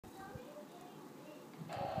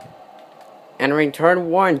Entering turn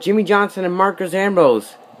 1, Jimmy Johnson and Marcus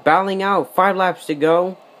Ambrose battling out. 5 laps to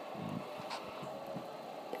go.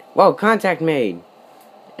 Whoa, contact made.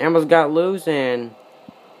 Ambrose got loose and...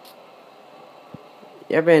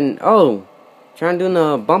 trying to do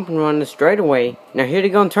the bump and run the straightaway. Now here they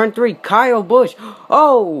go in turn 3. Kyle Busch.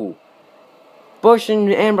 Oh! Busch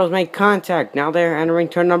and Ambrose make contact. Now they're entering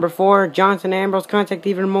turn number 4. Johnson and Ambrose contact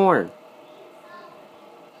even more.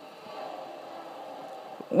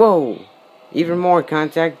 Whoa! Even more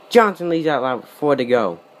contact. Johnson leads out lap 4 to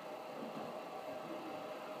go.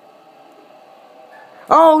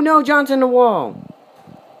 Oh no, Johnson the wall.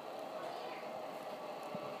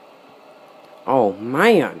 Oh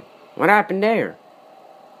man, what happened there?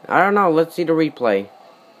 I don't know, let's see the replay.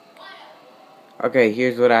 Okay,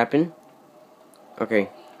 here's what happened. Okay.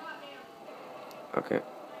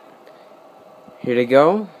 Here they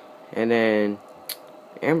go. And then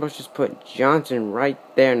Ambrose just put Johnson right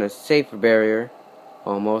there in a safer barrier.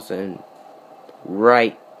 Almost, and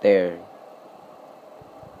right there.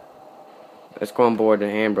 Let's go on board to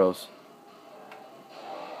Ambrose.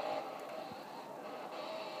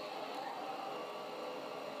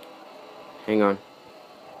 Hang on.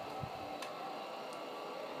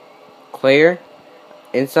 Clear.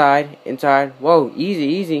 Inside. Whoa,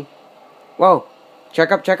 easy. Whoa.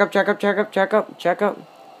 Check up.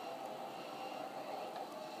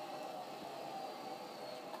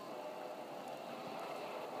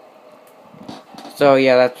 So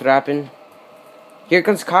yeah, that's what happened. Here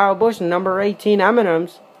comes Kyle Busch, number 18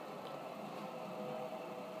 M&M's.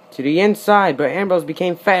 To the inside, but Ambrose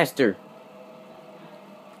became faster.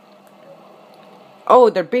 Oh,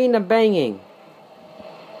 they're beating and banging.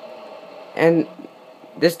 And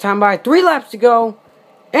this time by 3 laps to go,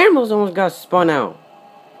 Ambrose almost got spun out.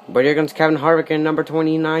 But here comes Kevin Harvick and number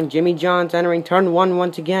 29, Jimmy Johnson entering turn 1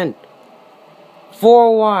 once again.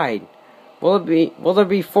 4 wide. Will there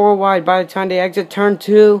be 4 wide by the time they exit turn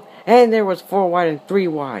 2? And there was 4 wide and 3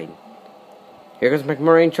 wide. Here comes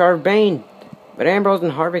McMurray and Charles Bain. But Ambrose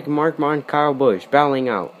and Harvick, Mark Martin, Kyle Busch battling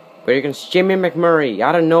out. But here comes Jimmy McMurray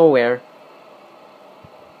out of nowhere.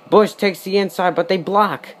 Busch takes the inside, but they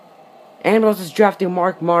block. Ambrose is drafting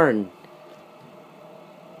Mark Martin.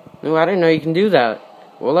 No, I didn't know you can do that.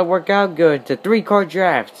 Well, it worked out good. It's a 3-car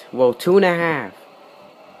draft. Well, 2.5.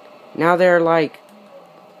 Now they're like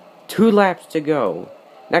 2 laps to go.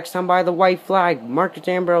 Next time by the white flag, Marcus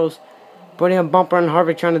Ambrose putting a bumper on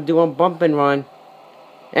Harvick, trying to do a bump and run.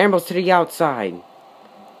 Ambrose to the outside.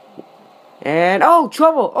 And, oh,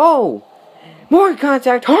 trouble. Oh, more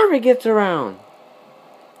contact. Harvick gets around.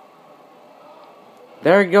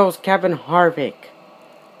 There goes Kevin Harvick.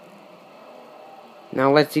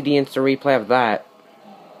 Now let's see the instant replay of that.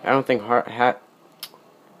 I don't think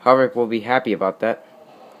Harvick will be happy about that.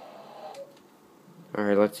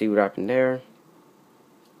 Alright, let's see what happened there.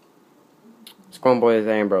 Let's go on board with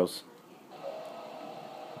Ambrose.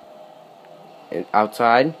 And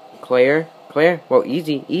outside. Clear. Whoa,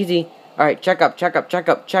 easy. Alright, check up.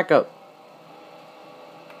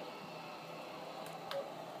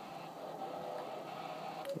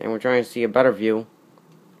 And we're trying to see a better view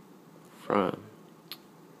from...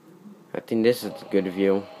 I think this is a good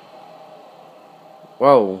view.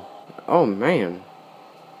 Whoa. Oh, man.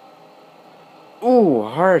 Ooh,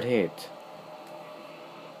 hard hit.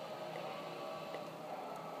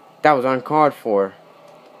 That was uncalled for.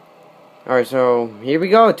 Alright, so here we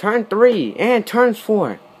go. Turn 3 and turn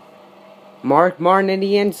 4. Mark Martin in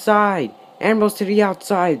the inside. Ambrose to the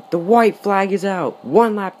outside. The white flag is out.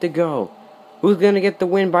 1 lap to go. Who's going to get the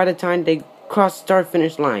win by the time they cross the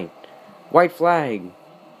start-finish line? White flag.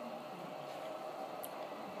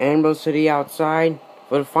 Ambrose to the outside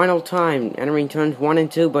for the final time, entering turns 1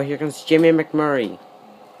 and 2, but here comes Jimmy McMurray.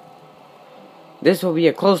 This will be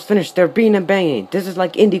a close finish. They're beating and banging. This is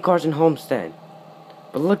like IndyCars and Homestead.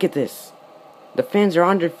 But look at this. The fans are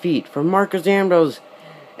on their feet for Marcus Ambrose.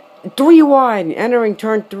 3 wide, entering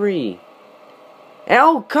turn 3. And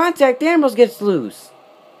oh, contact. Ambrose gets loose.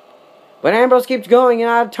 But Ambrose keeps going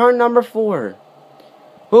out of turn number 4.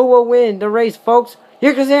 Who will win the race, folks?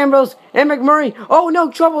 Here comes Ambrose and McMurray. Oh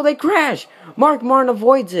no, trouble, they crash. Mark Martin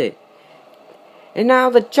avoids it. And now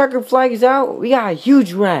the checker flag is out. We got a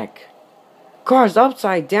huge wreck. Car's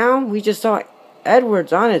upside down. We just saw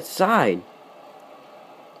Edwards on its side.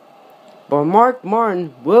 But Mark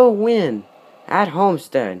Martin will win at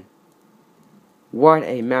Homestead. What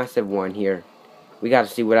a massive one here. We got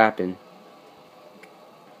to see what happened.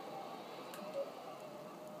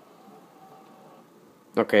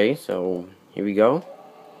 Okay, so here we go.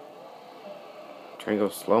 Trying to go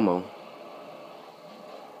slow-mo.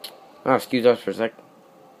 Oh, excuse us for a sec.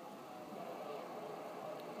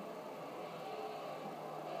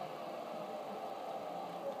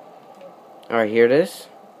 Alright, hear this?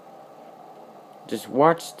 Just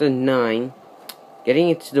watch the 9. Getting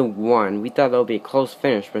it to the 1. We thought that would be a close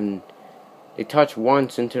finish, but they touched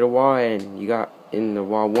once into the wall and you got in the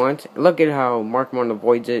wall once. Look at how Mark Martin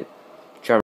avoids it.